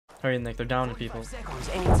Hurry, Nick. They're downing people.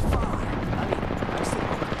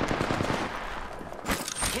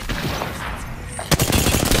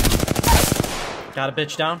 Got a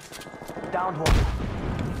bitch down. Downed one.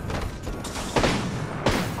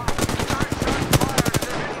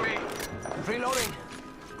 Reloading.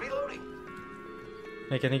 Reloading.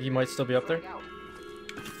 Nick, I think he might still be up there.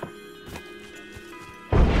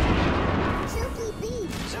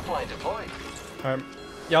 Zipline deployed. Alright.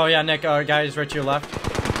 Oh yeah, Nick, guys right to your left.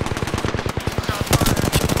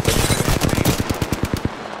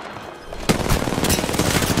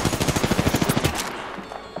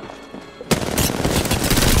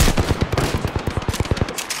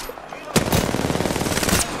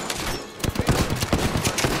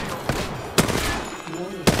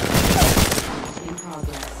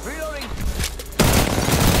 Reloading.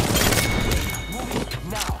 Moving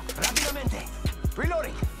now. Rapidamente.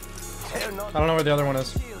 Reloading. They're not I don't know where the other one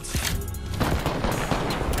is. shields.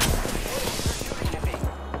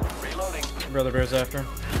 Reloading. Brother Bear's after him.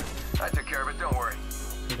 I took care of it, don't worry.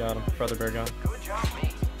 You got him. Brother Bear got him. Good job,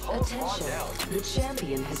 me. Hold squad Attention, down. the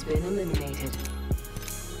champion has been eliminated.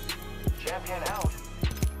 Champion out.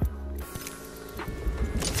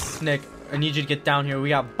 Nick, I need you to get down here. We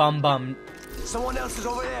got bum Someone else is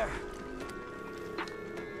over there.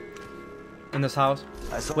 in this house.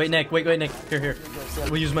 I saw Wait, Nick. Wait, Nick. Here.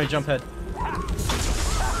 We'll use my jump head.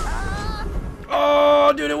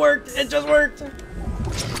 Oh, dude, it worked. It just worked.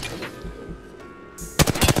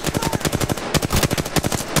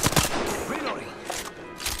 Reloading.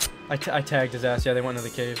 I tagged his ass. Yeah, they went into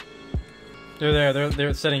the cave. They're there.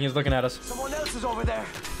 They're sitting. He's looking at us. Someone else is over there.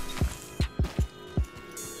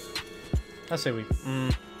 I say we.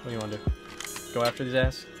 What do you want to do? Go after these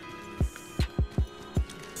ass?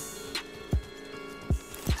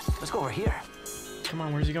 Let's go over here. Come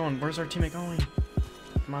on, where's he going? Where's our teammate going?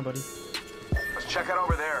 Come on, buddy. Let's check out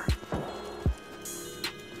over there.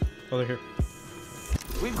 Oh, they're here.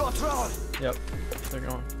 We've got trouble. Yep, they're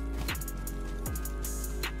going.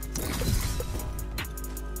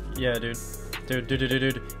 Yeah, dude.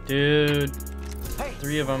 Dude. Hey,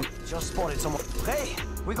 3 of them. just spotted someone. Hey,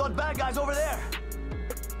 we got bad guys over there.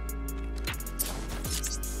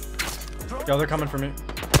 Yo, they're coming for me.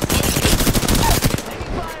 Taking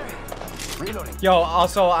fire. Reloading. Yo,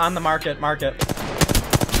 also on the market. Give me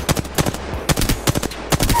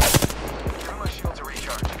my shield to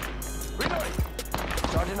recharge. Reloading.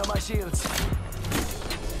 Charging up my shields.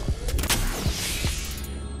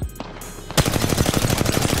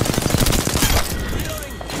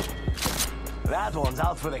 Reloading. That one's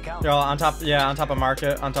out for the count. Yo, on top. Yeah, on top of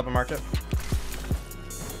market.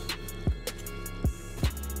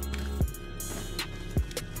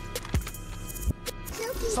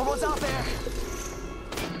 Someone's out there.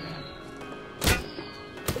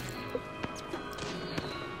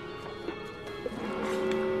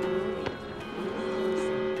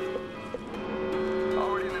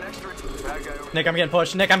 Already in the next room. Bad guy over. Nick, I'm getting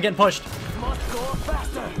pushed. Nick, I'm getting pushed. Must go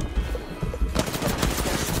faster.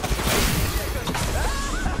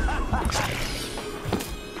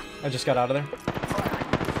 I just got out of there.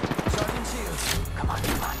 Charging shields. Come on.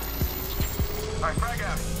 Alright, frag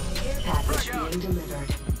out. Care package being delivered.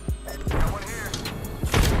 Got one here.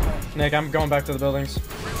 Nick, I'm going back to the buildings.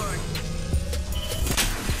 Reloading.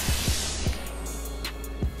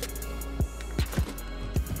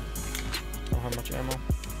 I don't have much ammo.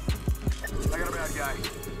 I got a bad guy.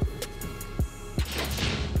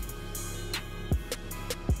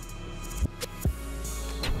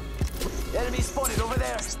 Enemy spotted over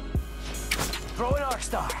there. Throwing Arc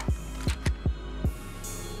Star.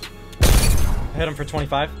 I hit him for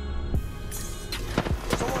 25.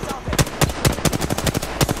 Someone's out there.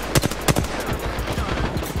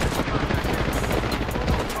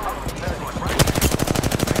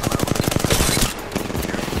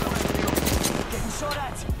 Getting shot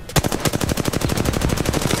at.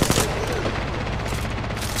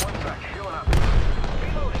 One back, healing up.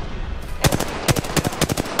 Reloading.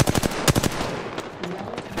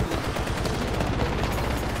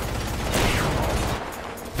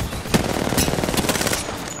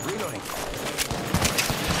 Reloading.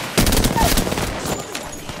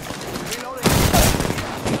 Reloading.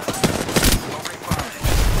 Opening fire.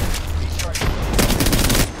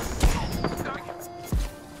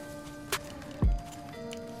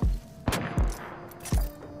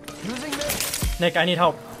 Using this. Nick, I need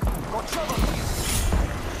help. Got trouble.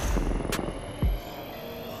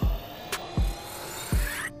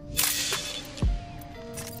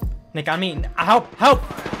 Nick, on me. Help! Help!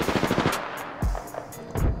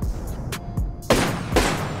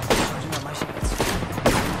 Charging up my shields.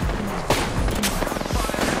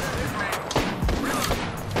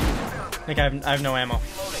 Nick, I have no ammo.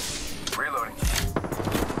 Reloading.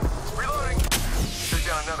 Reloading. There's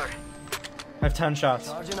down another. I have 10 shots.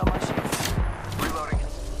 Charging on my shields. Reloading.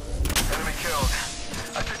 Enemy killed.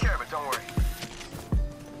 I took care of it, don't worry.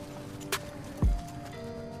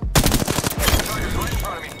 Target's right in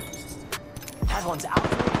front of me. That one's out.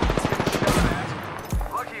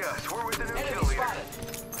 Lucky us, we're with the new Enemy kill leader. spotted.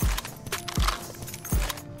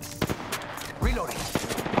 Reloading.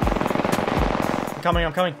 I'm coming,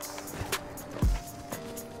 I'm coming.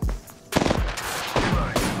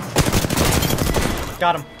 Reloading.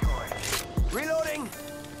 Got him. Reloading.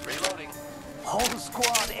 Reloading. Whole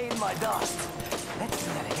squad ate my dust. Let's do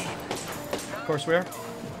that again. Of course we are.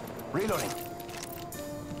 Reloading.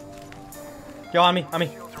 Yo, on me, on me.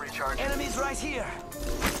 Shields recharge. Enemies right here.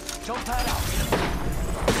 Jump pad out.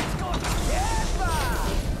 Go. Yepa!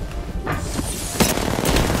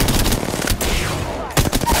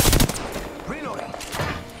 Reloading.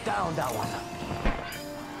 Down that one.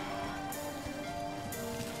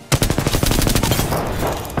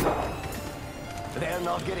 They're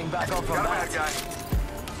not getting back up from Got a bad that. guy.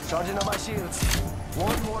 Charging on my shields.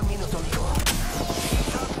 One more minute to go.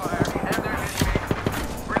 Shot fire, and they're hitting me.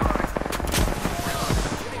 Reloading. Reloading.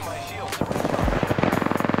 Hitting my shields to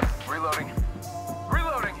recharge. Reloading.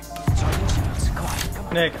 Reloading. Charging shields. Come on, come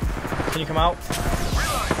on. Nick, can you come out?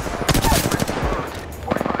 Reloading.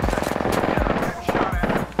 45 seconds. Yeah, I'm getting shot at.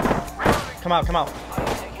 Reloading. Come out, come out. I'm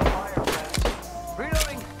taking fire, friends.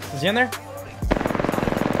 Reloading. Is he in there? Shields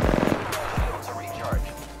to recharge.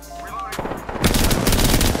 Reloading.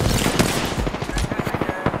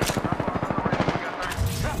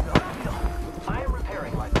 I am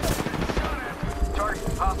repairing my Target.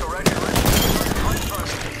 Hostile right here. Right in front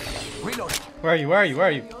of me. reloading. Where are you? Where are you? Where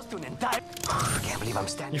are you? To an entire. Can't believe I'm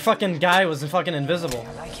standing. Your fucking guy was fucking invisible.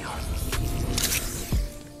 I like you.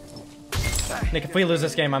 Nick, if we lose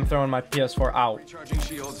this game, I'm throwing my PS4 out. Recharging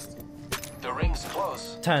shields. The ring's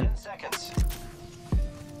close. 10. 10 seconds.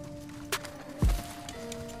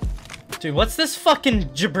 Dude, what's this fucking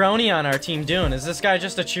jabroni on our team doing? Is this guy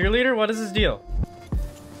just a cheerleader? What is his deal?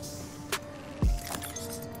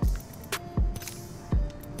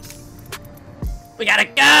 We gotta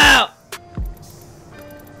go!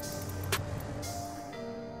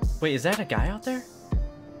 Wait, is that a guy out there?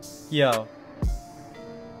 Yo.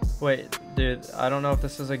 Wait, dude, I don't know if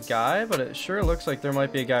this is a guy, but it sure looks like there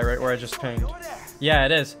might be a guy right where I just pinged. Over there. Yeah,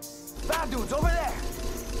 it is. Bad dudes over there.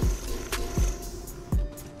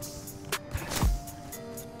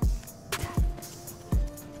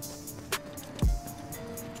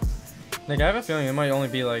 Nick, I have a feeling it might only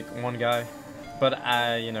be like one guy, but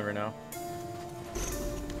you never know.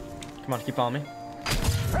 Come on, keep following me.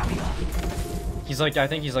 He's like, I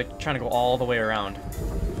think he's like trying to go all the way around.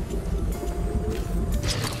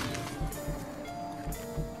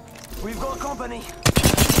 We've got company.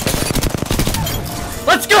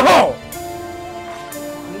 Let's go!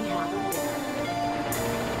 We have a winner.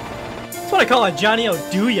 That's what I call a Johnny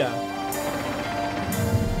O'Dooya.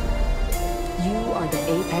 You are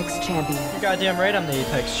the Apex champion. You're goddamn right I'm the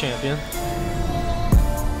Apex champion.